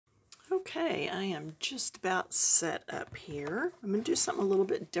Okay, I am just about set up here. I'm going to do something a little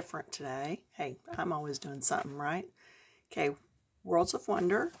bit different today. Hey, I'm always doing something, right? Okay, Worlds of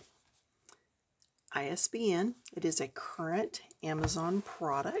Wonder, ISBN. It is a current Amazon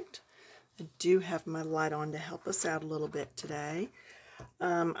product. I do have my light on to help us out a little bit today.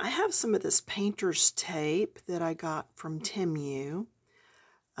 I have some of this painter's tape that I got from Temu.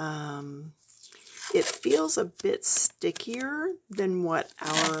 It feels a bit stickier than what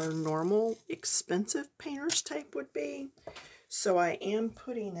our normal expensive painter's tape would be. So I am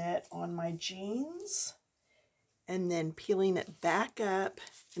putting it on my jeans and then peeling it back up,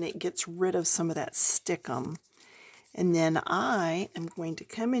 and it gets rid of some of that stickum. And then I am going to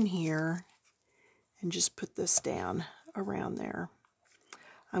come in here and just put this down around there.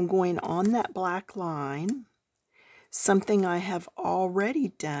 I'm going on that black line. Something I have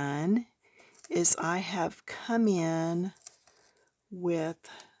already done is I have come in with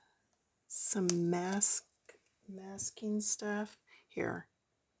some masking stuff here.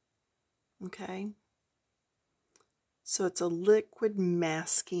 Okay. So it's a liquid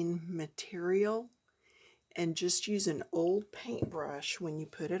masking material, and just use an old paintbrush when you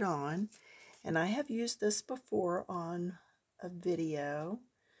put it on. And I have used this before on a video,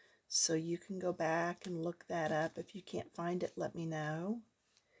 so you can go back and look that up. If you can't find it, let me know,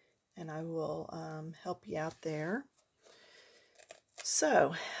 and I will help you out there.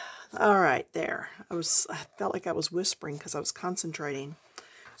 So, all right, there. I felt like I was whispering because I was concentrating.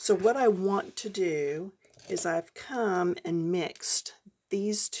 So what I want to do is I've come and mixed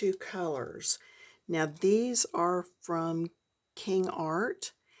these two colors. Now these are from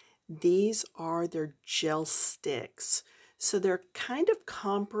KingArt. These are their gel sticks. So they're kind of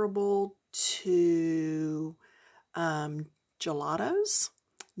comparable to gelatos.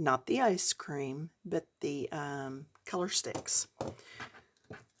 Not the ice cream, but the color sticks.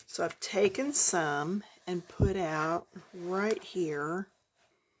 So I've taken some and put out right here,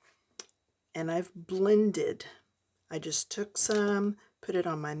 and I've blended. I just took some, put it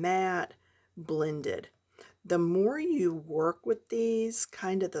on my mat, blended. The more you work with these,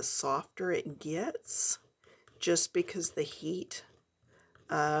 kind of the softer it gets, just because the heat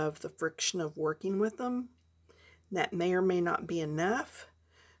of the friction of working with them. That may or may not be enough.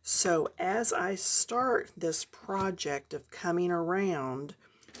 So as I start this project of coming around,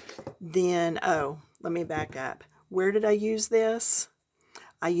 then, oh, let me back up. Where did I use this?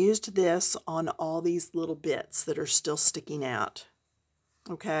 I used this on all these little bits that are still sticking out.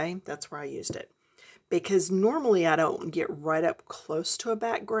 Okay, that's where I used it. Because normally I don't get right up close to a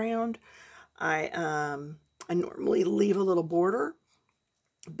background. I normally leave a little border,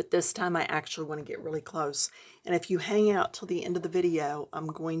 but this time I actually want to get really close. And if you hang out till the end of the video, I'm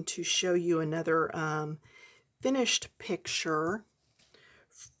going to show you another finished picture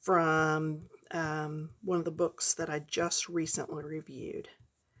from one of the books that I just recently reviewed.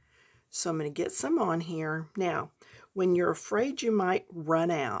 So I'm going to get some on here. Now, when you're afraid you might run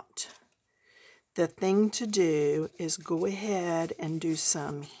out, the thing to do is go ahead and do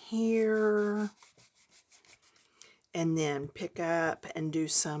some here, and then pick up and do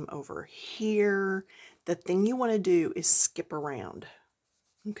some over here. The thing you want to do is skip around,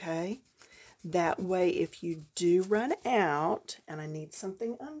 okay? That way, if you do run out, and I need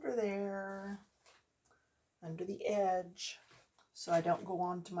something under there, under the edge, so I don't go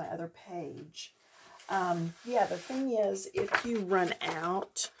on to my other page. Yeah, the thing is, if you run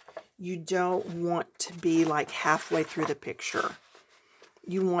out, you don't want to be like halfway through the picture.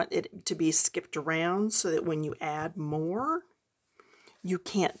 You want it to be skipped around so that when you add more, you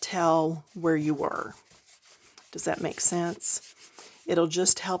can't tell where you were. Does that make sense? It'll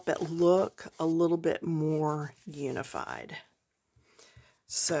just help it look a little bit more unified.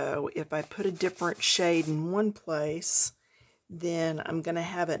 So if I put a different shade in one place, then I'm going to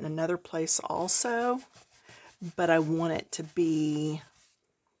have it in another place also, but I want it to be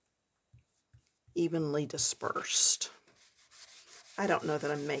evenly dispersed. I don't know that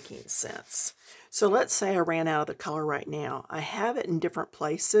I'm making sense. So let's say I ran out of the color right now. I have it in different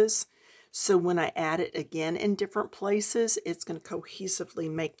places, so when I add it again in different places, it's going to cohesively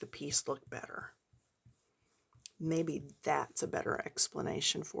make the piece look better. Maybe that's a better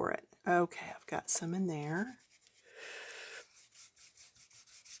explanation for it. Okay, I've got some in there.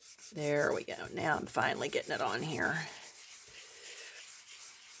 There we go. Now I'm finally getting it on here.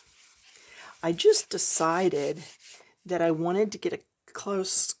 I just decided that I wanted to get a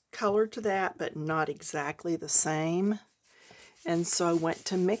close color to that, but not exactly the same. And so I went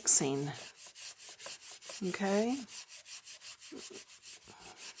to mixing. Okay.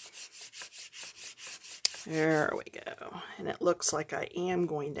 There we go. And it looks like I am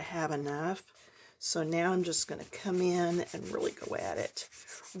going to have enough. So now I'm just going to come in and really go at it.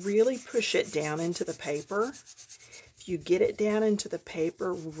 Really push it down into the paper. If you get it down into the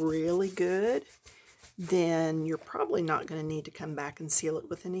paper really good, then you're probably not going to need to come back and seal it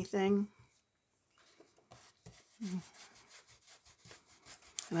with anything.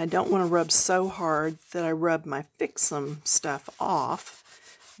 And I don't want to rub so hard that I rub my Fix-'em stuff off,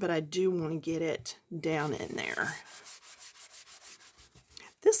 but I do want to get it down in there.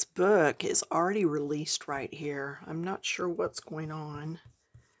 This book is already released right here. I'm not sure what's going on.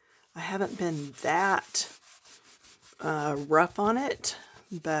 I haven't been that rough on it,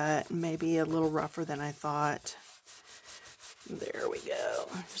 but maybe a little rougher than I thought. There we go.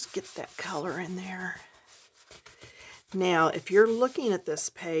 Just get that color in there. Now, if you're looking at this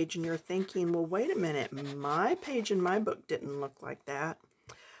page and you're thinking, well, wait a minute, my page in my book didn't look like that.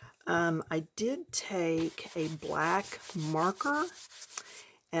 I did take a black marker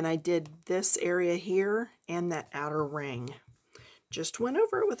and I did this area here and that outer ring. Just went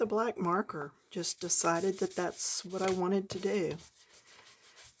over it with a black marker. Just decided that that's what I wanted to do.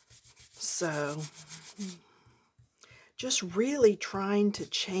 So, just really trying to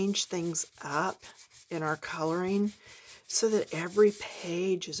change things up in our coloring so that every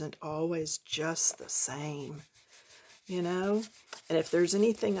page isn't always just the same, you know? And if there's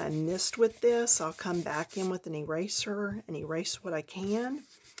anything I missed with this, I'll come back in with an eraser and erase what I can.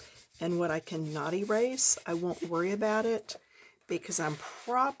 And what I cannot erase, I won't worry about it because I'm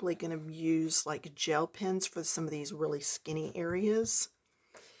probably going to use like gel pens for some of these really skinny areas.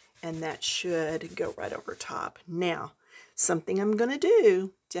 And that should go right over top. Now, something I'm going to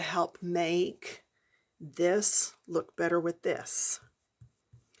do to help make this look better with this.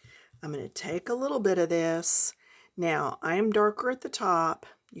 I'm going to take a little bit of this. Now, I am darker at the top.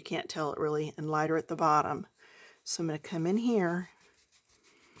 You can't tell it really, and lighter at the bottom. So I'm going to come in here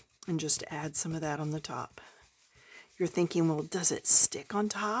and just add some of that on the top. You're thinking, well, does it stick on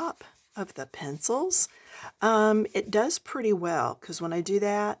top of the pencils? It does pretty well, because when I do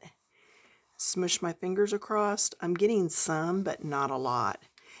that, smush my fingers across, I'm getting some, but not a lot.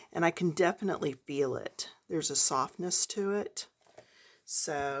 And I can definitely feel it. There's a softness to it.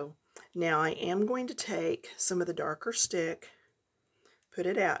 So now I am going to take some of the darker stick, put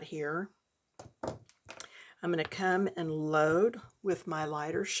it out here. I'm going to come and load with my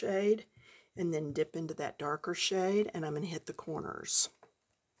lighter shade and then dip into that darker shade, and I'm going to hit the corners.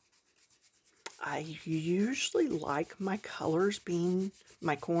 I usually like my colors being,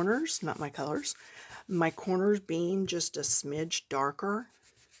 my corners, not my colors, my corners being just a smidge darker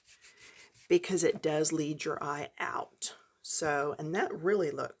because it does lead your eye out. So, and that really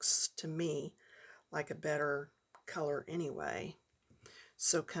looks to me like a better color anyway.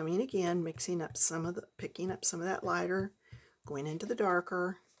 So coming again, mixing up some of the, picking up some of that lighter, going into the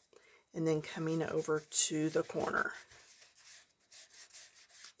darker, and then coming over to the corner.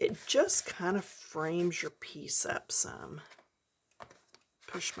 It just kind of frames your piece up some.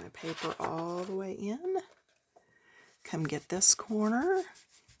 Push my paper all the way in. Come get this corner.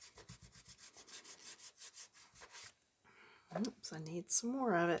 Oops, I need some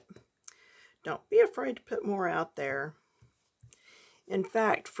more of it. Don't be afraid to put more out there. In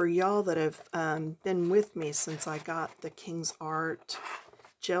fact, for y'all that have been with me since I got the KingArt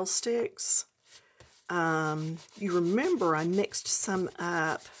gel sticks, you remember I mixed some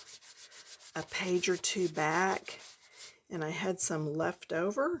up a page or two back, and I had some left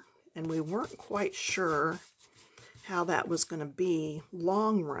over, and we weren't quite sure how that was going to be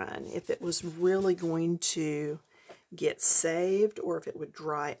long run, if it was really going to get saved or if it would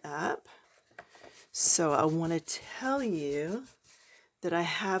dry up. So I want to tell you that I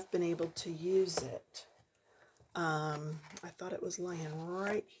have been able to use it. I thought it was laying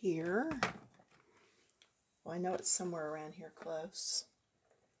right here. Well, I know it's somewhere around here close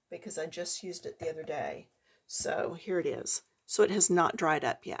because I just used it the other day. So here it is. So it has not dried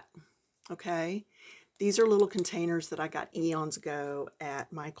up yet. Okay. These are little containers that I got eons ago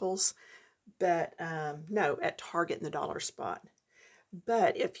at Michael's, but no, at Target in the dollar spot.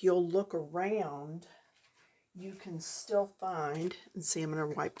 But if you'll look around, you can still find, and see, I'm going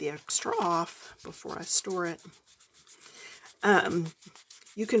to wipe the extra off before I store it.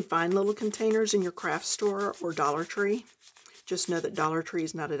 You can find little containers in your craft store or Dollar Tree. Just know that Dollar Tree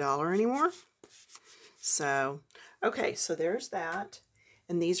is not $1 anymore. So, okay, so there's that.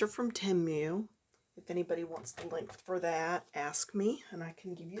 And these are from Temu. If anybody wants the link for that, ask me, and I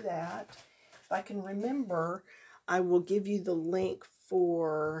can give you that. If I can remember, I will give you the link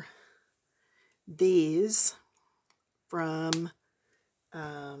for these from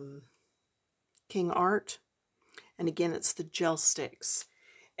KingArt. And again, it's the gel sticks.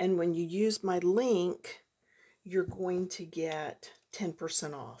 And when you use my link, you're going to get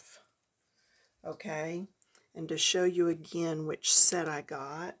 10% off. Okay? And to show you again which set I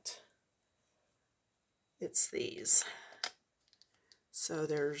got, it's these. So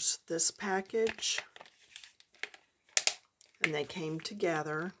there's this package, and they came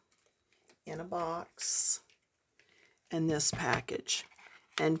together in a box, and this package.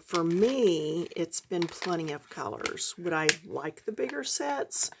 And for me, it's been plenty of colors. Would I like the bigger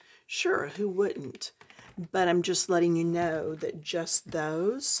sets? Sure, who wouldn't? But I'm just letting you know that just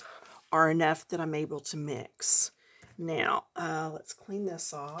those are enough that I'm able to mix. Now, let's clean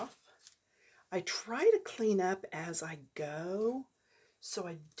this off. I try to clean up as I go so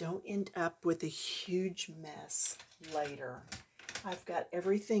I don't end up with a huge mess later. I've got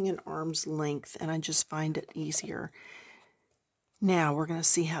everything in arm's length, and I just find it easier. Now we're going to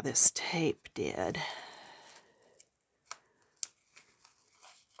see how this tape did.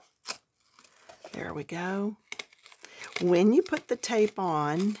 There we go. When you put the tape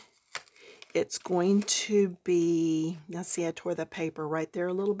on, it's going to be, now see, I tore the paper right there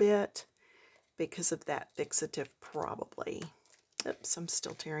a little bit because of that fixative probably. Oops, I'm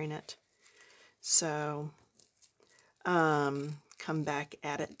still tearing it. So come back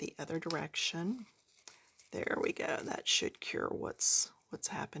at it the other direction. There we go. That should cure what's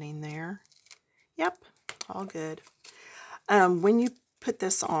happening there. Yep, all good. When you put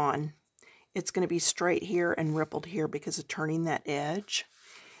this on, it's going to be straight here and rippled here because of turning that edge.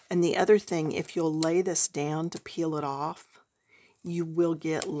 And the other thing, if you'll lay this down to peel it off, you will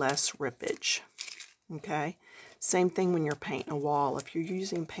get less rippage. Okay? Same thing when you're painting a wall. If you're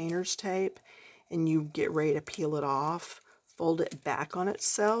using painter's tape and you get ready to peel it off, fold it back on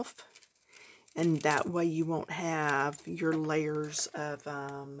itself, and that way you won't have your layers of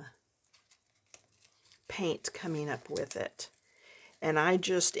paint coming up with it. And I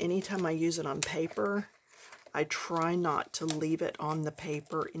just, anytime I use it on paper, I try not to leave it on the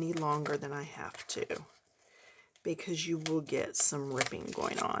paper any longer than I have to, because you will get some ripping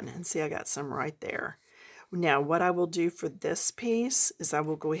going on. And see, I got some right there. Now, what I will do for this piece is I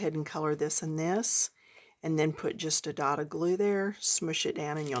will go ahead and color this and this, and then put just a dot of glue there, smush it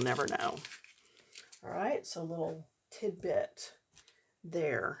down, and you'll never know. All right, so a little tidbit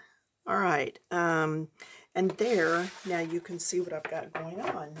there. All right, and there, now you can see what I've got going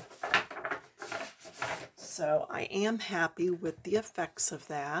on. So I am happy with the effects of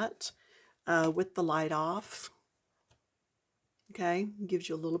that, with the light off. Okay, gives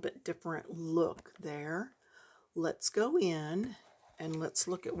you a little bit different look there. Let's go in and let's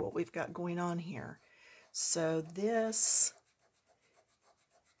look at what we've got going on here. So this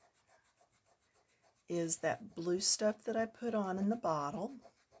is that blue stuff that I put on in the bottle.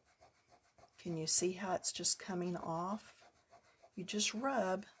 Can you see how it's just coming off? You just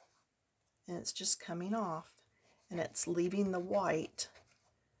rub and it's just coming off, and it's leaving the white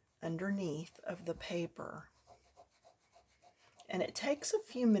underneath of the paper. And it takes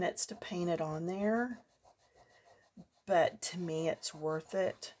a few minutes to paint it on there, but to me it's worth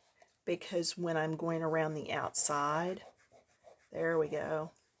it, because when I'm going around the outside, there we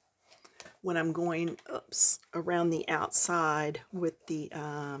go, when I'm going around the outside with the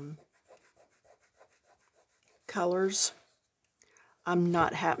colors, I'm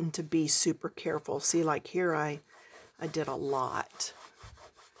not having to be super careful. See, like here I did a lot,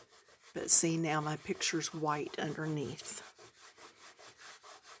 but see, now my picture's white underneath,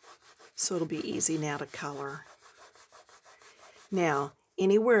 so it'll be easy now to color. Now,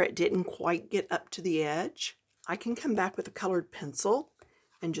 anywhere it didn't quite get up to the edge, I can come back with a colored pencil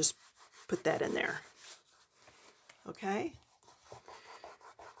and just put that in there. Okay?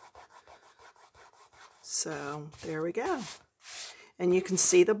 So, there we go. And you can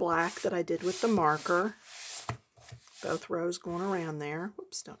see the black that I did with the marker. Both rows going around there.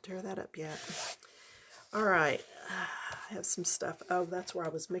 Whoops, don't tear that up yet. All right. I have some stuff. Oh, that's where I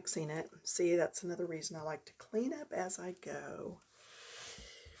was mixing it. See, that's another reason I like to clean up as I go.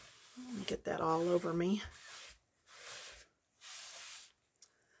 Get that all over me.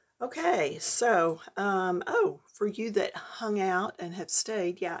 Okay, so, for you that hung out and have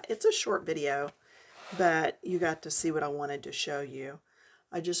stayed, yeah, it's a short video, but you got to see what I wanted to show you.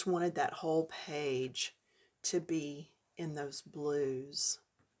 I just wanted that whole page to be in those blues,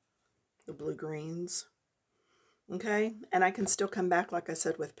 the blue-greens. Okay, and I can still come back, like I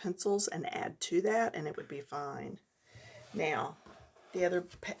said, with pencils and add to that, and it would be fine. Now, the other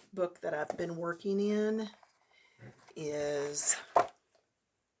book that I've been working in is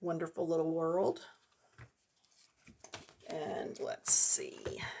Wonderful Little World. And let's see,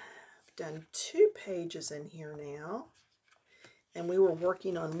 I've done 2 pages in here now. And we were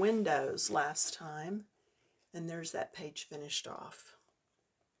working on windows last time. And there's that page finished off.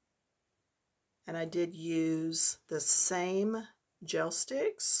 And I did use the same gel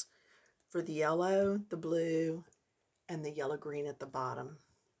sticks for the yellow, the blue, and the yellow-green at the bottom.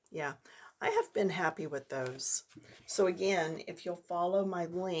 Yeah, I have been happy with those. So again, if you'll follow my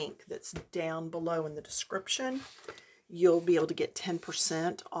link that's down below in the description, you'll be able to get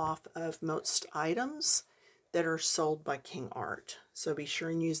 10% off of most items that are sold by KingArt. So be sure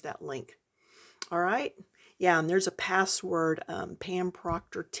and use that link. All right. Yeah, and there's a password, Pam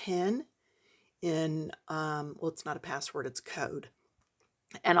Proctor 10 in, well, it's not a password, it's code.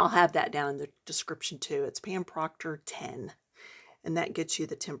 And I'll have that down in the description too. It's Pam Proctor 10. And that gets you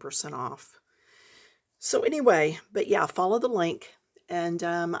the 10% off. So anyway, but yeah, follow the link. And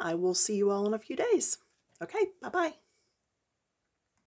I will see you all in a few days. Okay, bye-bye.